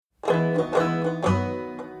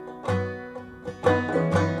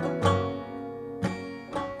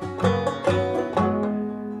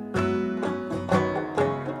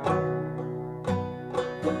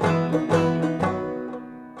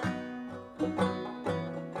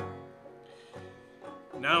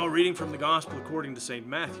Now, reading from the Gospel according to St.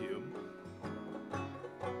 Matthew.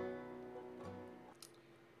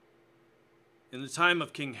 In the time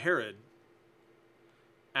of King Herod,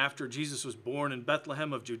 after Jesus was born in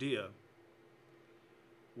Bethlehem of Judea,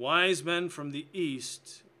 wise men from the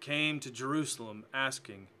east came to Jerusalem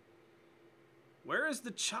asking, "Where is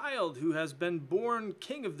the child who has been born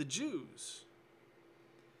King of the Jews?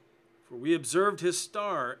 For we observed his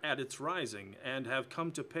star at its rising and have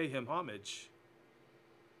come to pay him homage."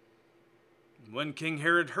 When King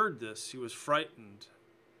Herod heard this, he was frightened,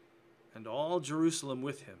 and all Jerusalem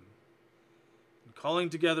with him. And calling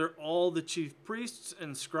together all the chief priests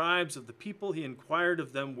and scribes of the people, he inquired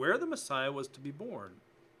of them where the Messiah was to be born.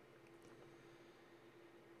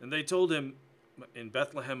 And they told him, "In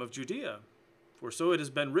Bethlehem of Judea, for so it has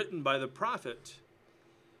been written by the prophet,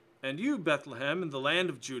 'And you, Bethlehem, in the land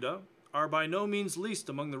of Judah, are by no means least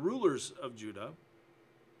among the rulers of Judah.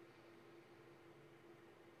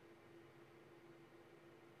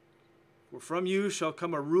 For from you shall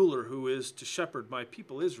come a ruler who is to shepherd my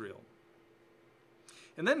people Israel.'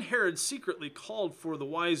 And then Herod secretly called for the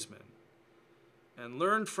wise men and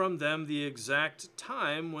learned from them the exact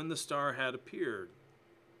time when the star had appeared.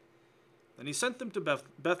 Then he sent them to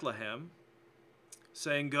Bethlehem,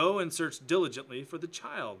 saying, 'Go and search diligently for the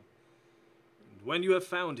child. And when you have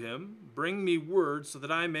found him, bring me word so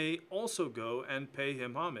that I may also go and pay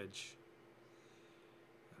him homage.'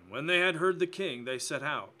 And when they had heard the king, they set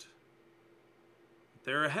out.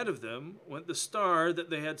 There ahead of them went the star that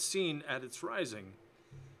they had seen at its rising,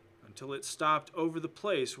 until it stopped over the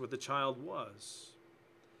place where the child was.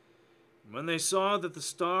 And when they saw that the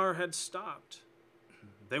star had stopped,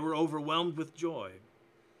 they were overwhelmed with joy.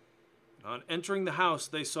 And on entering the house,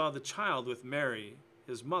 they saw the child with Mary,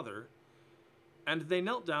 his mother, and they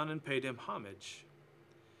knelt down and paid him homage.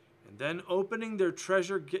 And then, opening their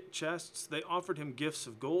treasure chests, they offered him gifts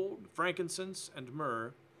of gold, frankincense, and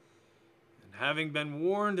myrrh. And having been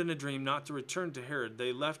warned in a dream not to return to Herod,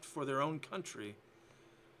 they left for their own country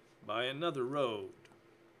by another road.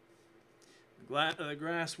 The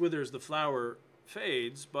grass withers, the flower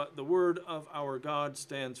fades, but the word of our God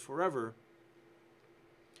stands forever.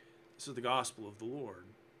 This is the gospel of the Lord.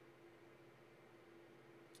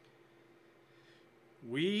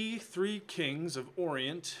 We three kings of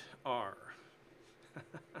Orient are.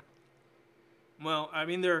 Well, I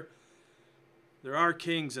mean, there are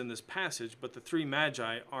kings in this passage, but the three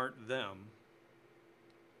magi aren't them.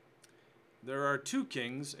 There are two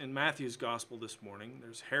kings in Matthew's gospel this morning.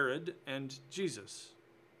 There's Herod and Jesus.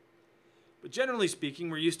 But generally speaking,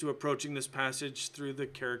 we're used to approaching this passage through the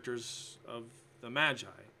characters of the magi,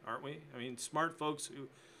 aren't we? I mean, smart folks who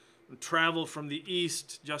travel from the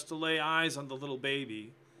east just to lay eyes on the little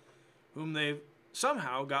baby, whom they've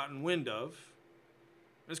somehow gotten wind of.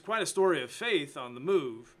 It's quite a story of faith on the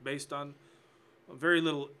move, based on very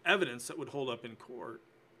little evidence that would hold up in court.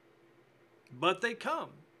 But they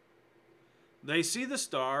come. They see the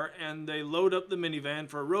star, and they load up the minivan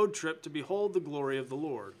for a road trip to behold the glory of the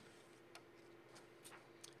Lord.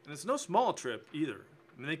 And it's no small trip either.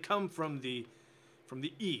 I mean, they come from the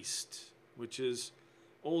east, which is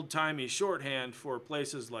old-timey shorthand for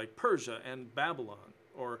places like Persia and Babylon,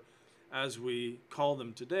 or as we call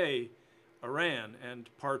them today, Iran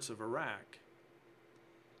and parts of Iraq.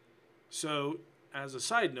 So, as a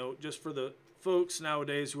side note, just for the folks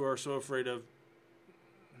nowadays who are so afraid of,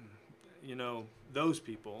 those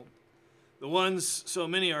people, the ones so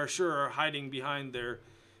many are sure are hiding behind their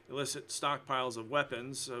illicit stockpiles of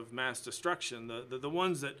weapons of mass destruction, the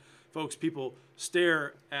ones that people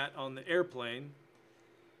stare at on the airplane,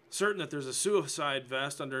 certain that there's a suicide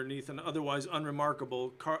vest underneath an otherwise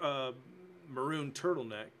unremarkable maroon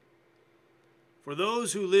turtleneck. For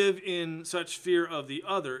those who live in such fear of the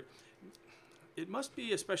other, it must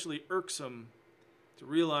be especially irksome to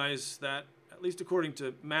realize that, at least according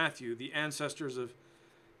to Matthew, the ancestors of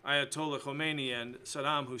Ayatollah Khomeini and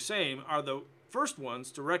Saddam Hussein are the first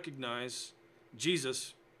ones to recognize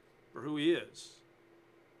Jesus for who he is.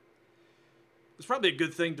 It's probably a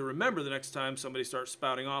good thing to remember the next time somebody starts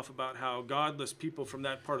spouting off about how godless people from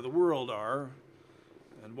that part of the world are,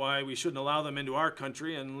 and why we shouldn't allow them into our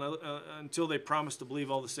country until they promise to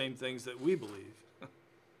believe all the same things that we believe.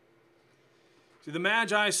 See, the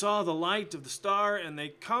Magi saw the light of the star, and they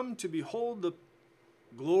come to behold the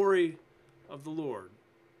glory of the Lord.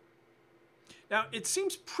 Now, it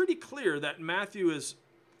seems pretty clear that Matthew is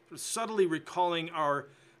subtly recalling our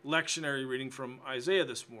lectionary reading from Isaiah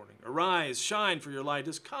this morning. Arise, shine, for your light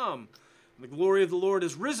has come, and the glory of the Lord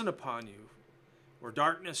is risen upon you. Where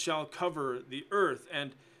darkness shall cover the earth,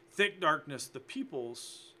 and thick darkness the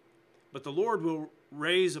peoples, but the Lord will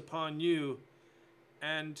raise upon you,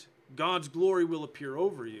 and God's glory will appear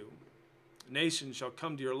over you. Nations shall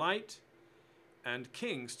come to your light, and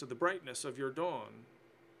kings to the brightness of your dawn.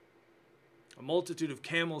 A multitude of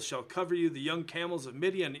camels shall cover you, the young camels of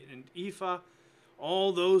Midian and Ephah.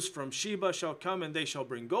 All those from Sheba shall come, and they shall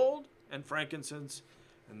bring gold and frankincense,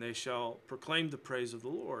 and they shall proclaim the praise of the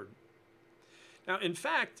Lord. Now, in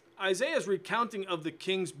fact, Isaiah's recounting of the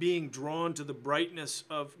kings being drawn to the brightness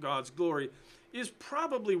of God's glory is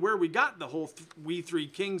probably where we got the whole we three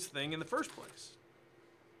kings thing in the first place.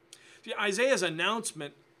 See, Isaiah's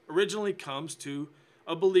announcement originally comes to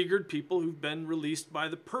a beleaguered people who've been released by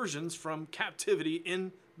the Persians from captivity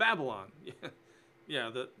in Babylon. Yeah,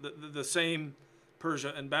 the same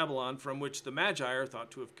Persia and Babylon from which the Magi are thought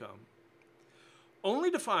to have come,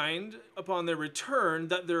 only to find upon their return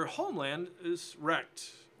that their homeland is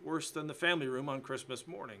wrecked, worse than the family room on Christmas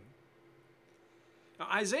morning. Now,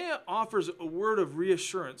 Isaiah offers a word of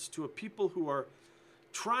reassurance to a people who are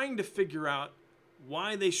trying to figure out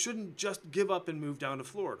why they shouldn't just give up and move down to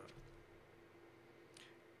Florida.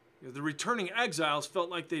 The returning exiles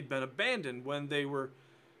felt like they'd been abandoned when they were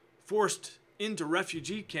forced into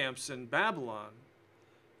refugee camps in Babylon.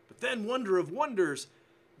 But then, wonder of wonders,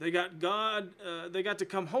 they got to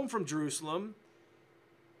come home from Jerusalem,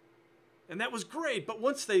 and that was great. But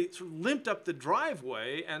once they sort of limped up the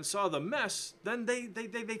driveway and saw the mess, then they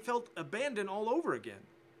felt abandoned all over again.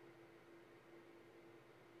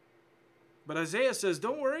 But Isaiah says,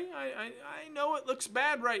 don't worry, I know it looks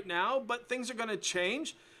bad right now, but things are going to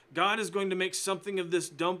change. God is going to make something of this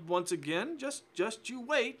dump once again. Just you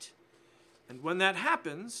wait. And when that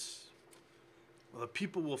happens, well, the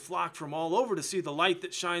people will flock from all over to see the light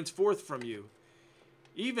that shines forth from you.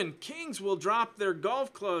 Even kings will drop their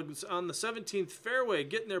golf clubs on the 17th fairway,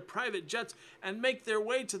 get in their private jets, and make their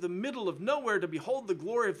way to the middle of nowhere to behold the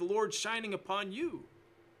glory of the Lord shining upon you.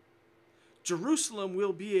 Jerusalem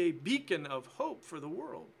will be a beacon of hope for the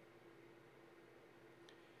world.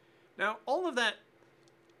 Now, all of that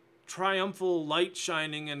triumphal light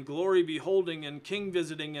shining and glory beholding and king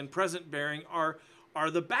visiting and present bearing are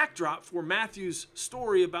the backdrop for Matthew's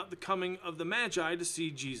story about the coming of the Magi to see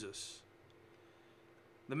Jesus.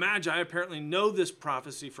 The Magi apparently know this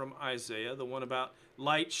prophecy from Isaiah, the one about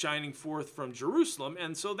light shining forth from Jerusalem,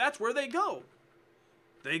 and so that's where they go.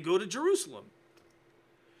 They go to Jerusalem.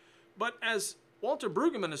 But as Walter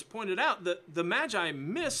Brueggemann has pointed out, the Magi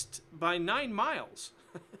missed by 9 miles.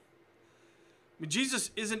 Jesus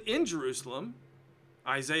isn't in Jerusalem,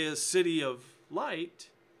 Isaiah's city of light.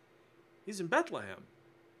 He's in Bethlehem,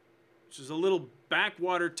 which is a little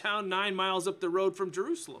backwater town 9 miles up the road from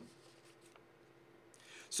Jerusalem.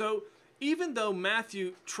 So even though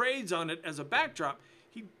Matthew trades on it as a backdrop,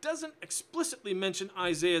 he doesn't explicitly mention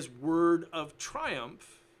Isaiah's word of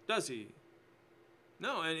triumph, does he?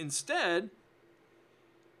 No, and instead,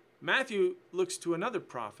 Matthew looks to another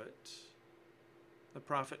prophet, the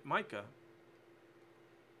prophet Micah.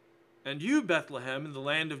 And you, Bethlehem, in the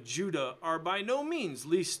land of Judah, are by no means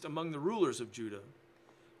least among the rulers of Judah.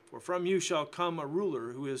 For from you shall come a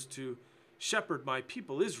ruler who is to shepherd my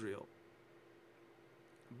people Israel.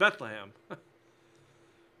 Bethlehem.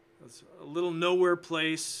 It's a little nowhere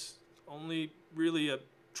place, only really a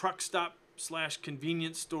truck stop /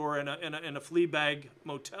 convenience store and a flea bag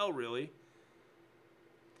motel, really.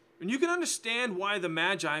 And you can understand why the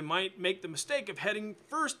Magi might make the mistake of heading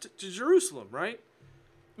first to Jerusalem, right?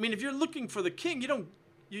 I mean, if you're looking for the king,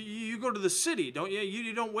 you go to the city, don't you?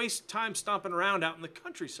 You don't waste time stomping around out in the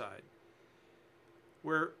countryside,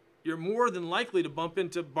 where you're more than likely to bump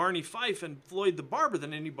into Barney Fife and Floyd the Barber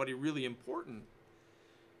than anybody really important.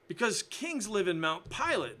 Because kings live in Mount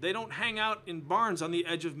Pilate. They don't hang out in barns on the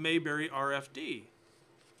edge of Mayberry RFD.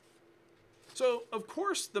 So, of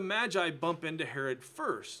course, the Magi bump into Herod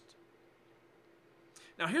first.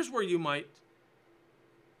 Now, here's where you might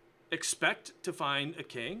expect to find a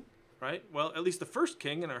king, right? Well, at least the first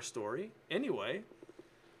king in our story, anyway.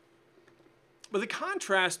 But the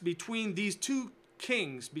contrast between these two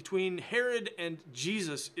kings, between Herod and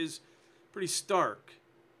Jesus, is pretty stark.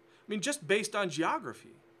 I mean, just based on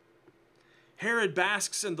geography. Herod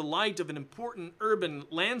basks in the light of an important urban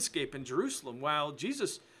landscape in Jerusalem, while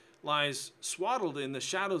Jesus lies swaddled in the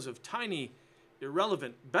shadows of tiny,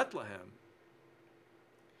 irrelevant Bethlehem.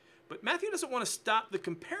 But Matthew doesn't want to stop the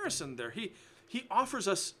comparison there. He offers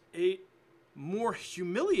us a more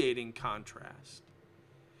humiliating contrast.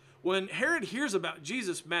 When Herod hears about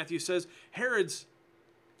Jesus, Matthew says, Herod's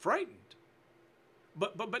frightened.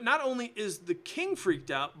 But not only is the king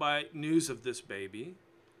freaked out by news of this baby,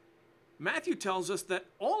 Matthew tells us that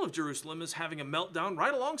all of Jerusalem is having a meltdown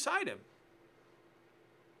right alongside him.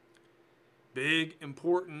 Big,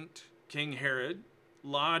 important King Herod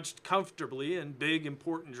lodged comfortably in big,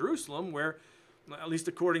 important Jerusalem, where, at least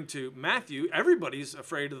according to Matthew, everybody's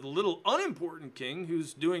afraid of the little unimportant king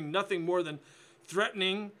who's doing nothing more than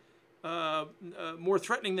more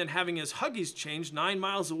threatening than having his Huggies changed 9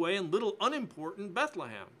 miles away in little unimportant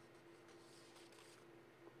Bethlehem.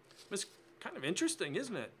 It's kind of interesting,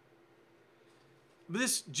 isn't it?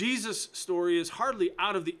 This Jesus story is hardly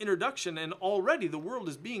out of the introduction, and already the world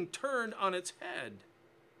is being turned on its head.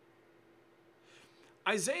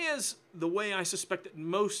 Isaiah's the way I suspect that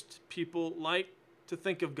most people like to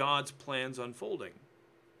think of God's plans unfolding.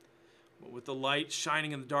 With the light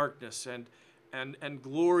shining in the darkness and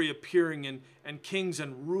glory appearing and kings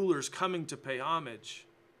and rulers coming to pay homage.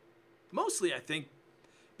 Mostly, I think,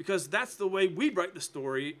 because that's the way we'd write the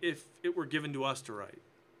story if it were given to us to write.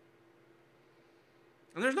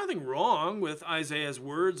 And there's nothing wrong with Isaiah's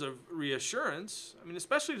words of reassurance. I mean,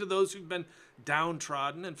 especially to those who've been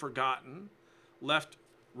downtrodden and forgotten, left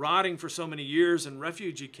rotting for so many years in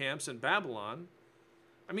refugee camps in Babylon.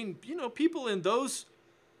 I mean, people in those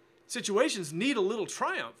situations need a little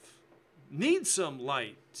triumph, need some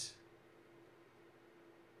light.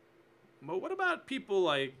 But what about people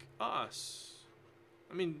like us?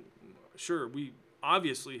 I mean, sure, we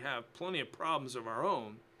obviously have plenty of problems of our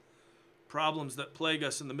own. Problems that plague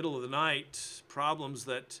us in the middle of the night, problems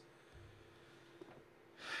that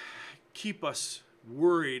keep us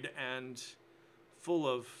worried and full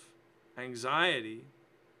of anxiety.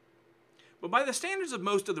 But by the standards of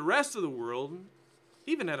most of the rest of the world,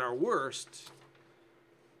 even at our worst,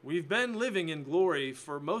 we've been living in glory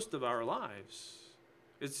for most of our lives.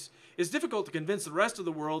 It's difficult to convince the rest of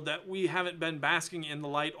the world that we haven't been basking in the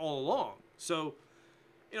light all along. So,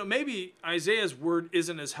 maybe Isaiah's word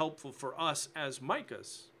isn't as helpful for us as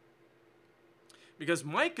Micah's. Because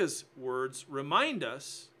Micah's words remind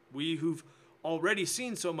us, we who've already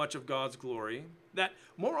seen so much of God's glory, that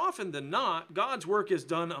more often than not, God's work is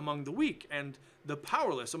done among the weak and the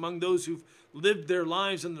powerless, among those who've lived their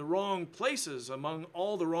lives in the wrong places, among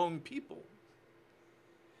all the wrong people.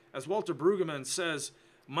 As Walter Brueggemann says,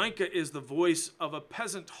 Micah is the voice of a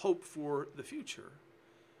peasant hope for the future,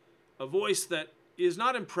 a voice that is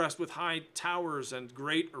not impressed with high towers and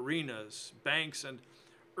great arenas, banks and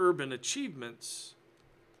urban achievements.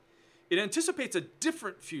 It anticipates a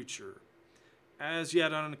different future, as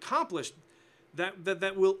yet unaccomplished,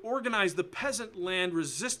 that will organize the peasant land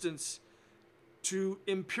resistance to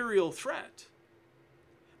imperial threat.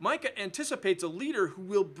 Micah anticipates a leader who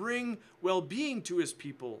will bring well-being to his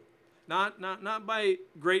people, not by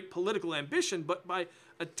great political ambition, but by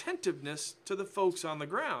attentiveness to the folks on the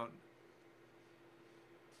ground.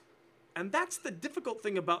 And that's the difficult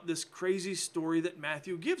thing about this crazy story that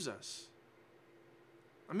Matthew gives us.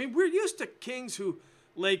 I mean, we're used to kings who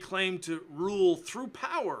lay claim to rule through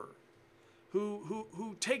power,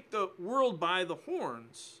 who take the world by the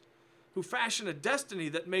horns, who fashion a destiny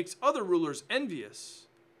that makes other rulers envious.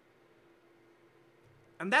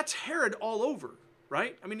 And that's Herod all over,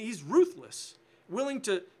 right? I mean, he's ruthless, willing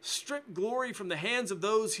to strip glory from the hands of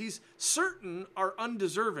those he's certain are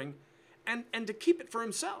undeserving and to keep it for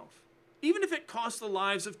himself, even if it costs the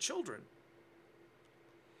lives of children.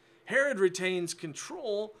 Herod retains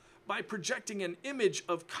control by projecting an image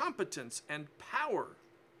of competence and power,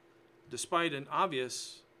 despite an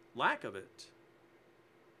obvious lack of it.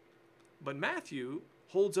 But Matthew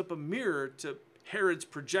holds up a mirror to Herod's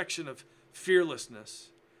projection of fearlessness.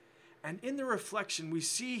 And in the reflection, we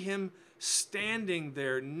see him standing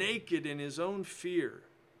there naked in his own fear.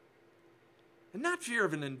 And not fear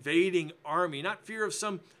of an invading army, not fear of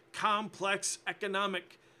some complex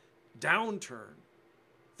economic downturn,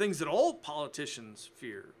 things that all politicians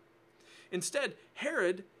fear. Instead,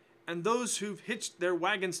 Herod and those who've hitched their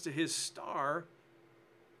wagons to his star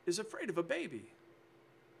is afraid of a baby.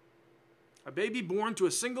 A baby born to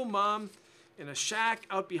a single mom in a shack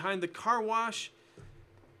out behind the car wash.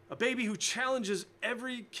 A baby who challenges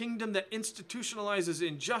every kingdom that institutionalizes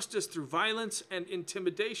injustice through violence and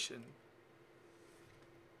intimidation.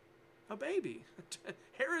 A baby.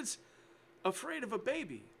 Herod's afraid of a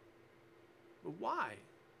baby. But why?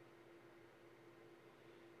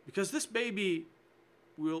 Because this baby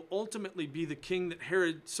will ultimately be the king that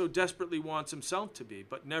Herod so desperately wants himself to be,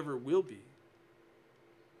 but never will be.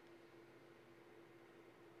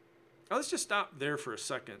 Now let's just stop there for a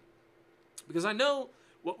second, because I know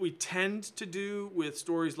what we tend to do with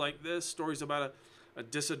stories like this, stories about a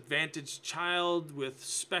disadvantaged child with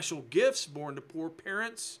special gifts born to poor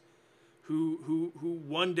parents who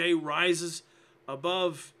one day rises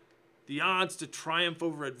above the odds to triumph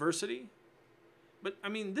over adversity. But I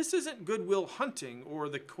mean, this isn't Good Will Hunting or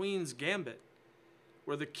the Queen's Gambit,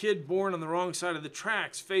 where the kid born on the wrong side of the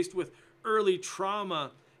tracks, faced with early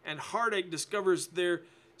trauma and heartache, discovers their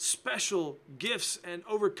special gifts and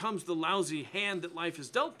overcomes the lousy hand that life has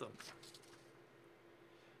dealt them.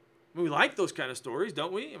 I mean, we like those kind of stories,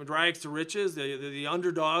 don't we? I mean, rags to riches, the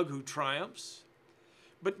underdog who triumphs.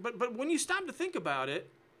 But when you stop to think about it,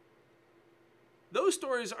 those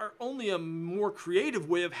stories are only a more creative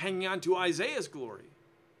way of hanging on to Isaiah's glory.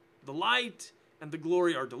 The light and the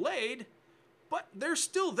glory are delayed, but they're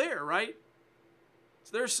still there, right?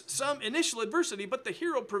 So there's some initial adversity, but the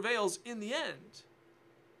hero prevails in the end.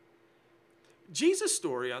 Jesus'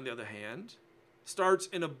 story, on the other hand, starts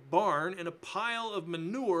in a barn in a pile of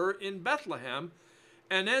manure in Bethlehem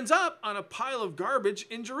and ends up on a pile of garbage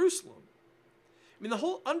in Jerusalem. I mean, the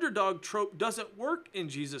whole underdog trope doesn't work in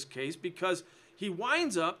Jesus' case because he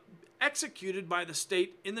winds up executed by the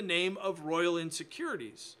state in the name of royal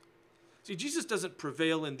insecurities. See, Jesus doesn't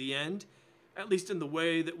prevail in the end, at least in the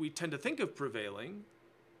way that we tend to think of prevailing,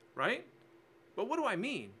 right? But what do I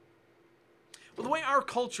mean? Well, the way our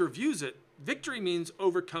culture views it, victory means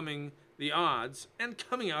overcoming the odds and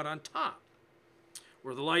coming out on top,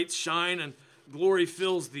 where the lights shine and glory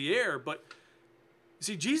fills the air. But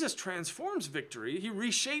see, Jesus transforms victory. He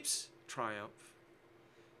reshapes triumph.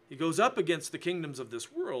 He goes up against the kingdoms of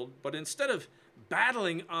this world, but instead of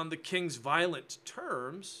battling on the king's violent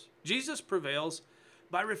terms, Jesus prevails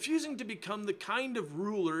by refusing to become the kind of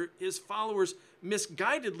ruler his followers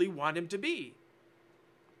misguidedly want him to be.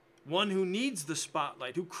 One who needs the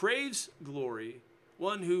spotlight, who craves glory,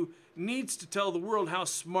 one who needs to tell the world how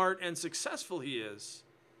smart and successful he is.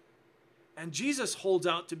 And Jesus holds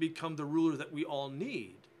out to become the ruler that we all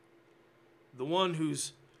need, the one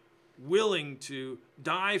who's willing to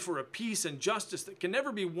die for a peace and justice that can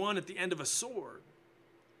never be won at the end of a sword.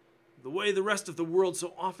 The way the rest of the world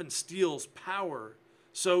so often steals power,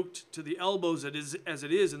 soaked to the elbows as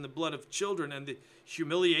it is in the blood of children and the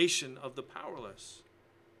humiliation of the powerless.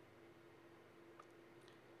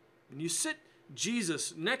 When you sit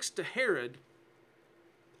Jesus next to Herod,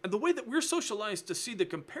 and the way that we're socialized to see the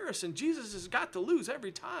comparison, Jesus has got to lose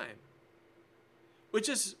every time. Which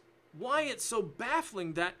is why it's so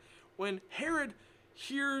baffling that when Herod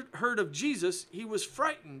heard of Jesus, he was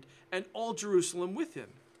frightened, and all Jerusalem with him.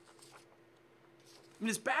 I mean,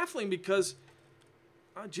 it's baffling because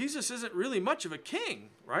Jesus isn't really much of a king,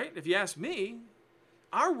 right? If you ask me,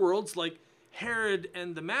 our world's like Herod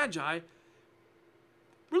and the Magi.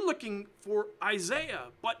 We're looking for Isaiah,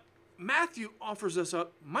 but Matthew offers us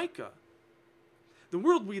up Micah. The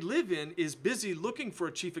world we live in is busy looking for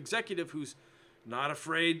a chief executive who's not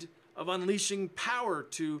afraid of unleashing power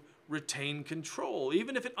to retain control,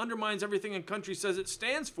 even if it undermines everything a country says it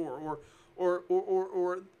stands for,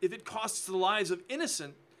 or if it costs the lives of the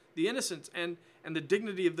innocent and the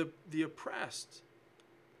dignity of the oppressed.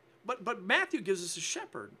 But Matthew gives us a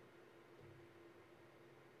shepherd.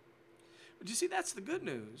 But you see, that's the good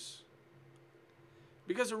news.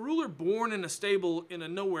 Because a ruler born in a stable in a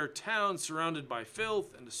nowhere town surrounded by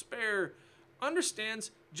filth and despair understands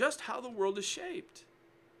just how the world is shaped.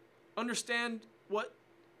 Understand what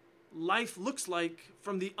life looks like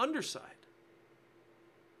from the underside.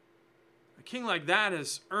 A king like that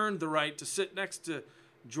has earned the right to sit next to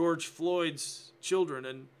George Floyd's children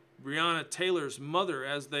and Breonna Taylor's mother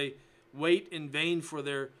as they wait in vain for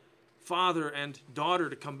their father and daughter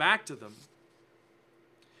to come back to them.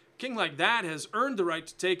 A king like that has earned the right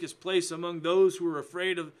to take his place among those who are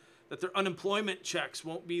afraid that their unemployment checks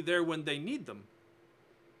won't be there when they need them.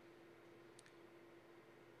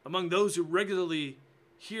 Among those who regularly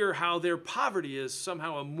hear how their poverty is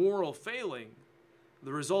somehow a moral failing,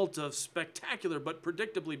 the result of spectacular but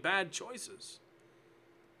predictably bad choices.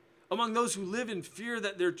 Among those who live in fear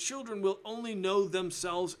that their children will only know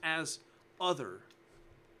themselves as other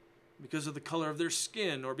because of the color of their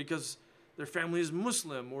skin, or because their family is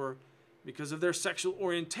Muslim, or because of their sexual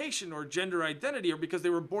orientation or gender identity, or because they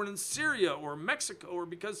were born in Syria or Mexico, or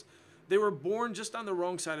because they were born just on the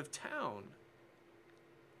wrong side of town.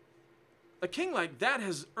 A king like that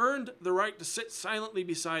has earned the right to sit silently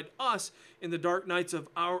beside us in the dark nights of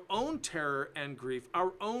our own terror and grief,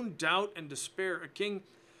 our own doubt and despair. A king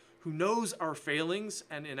who knows our failings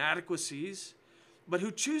and inadequacies, but who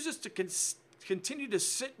chooses to continue to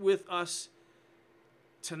sit with us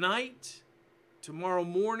tonight, tomorrow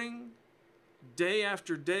morning, day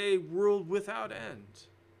after day, world without end.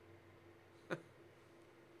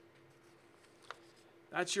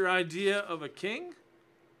 That's your idea of a king?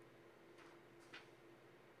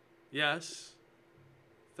 Yes.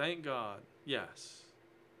 Thank God. Yes.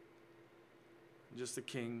 Just the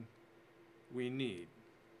king we need.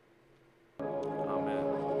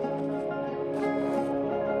 Amen.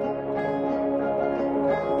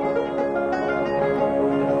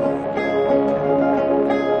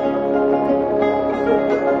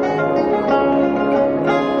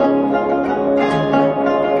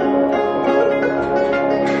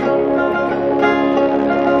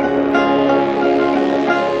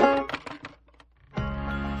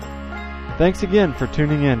 Thanks again for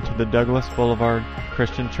tuning in to the Douglas Boulevard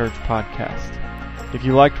Christian Church podcast. If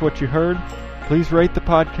you liked what you heard, please rate the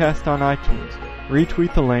podcast on iTunes,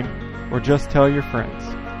 retweet the link, or just tell your friends.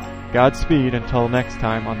 Godspeed until next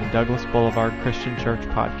time on the Douglas Boulevard Christian Church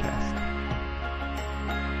podcast.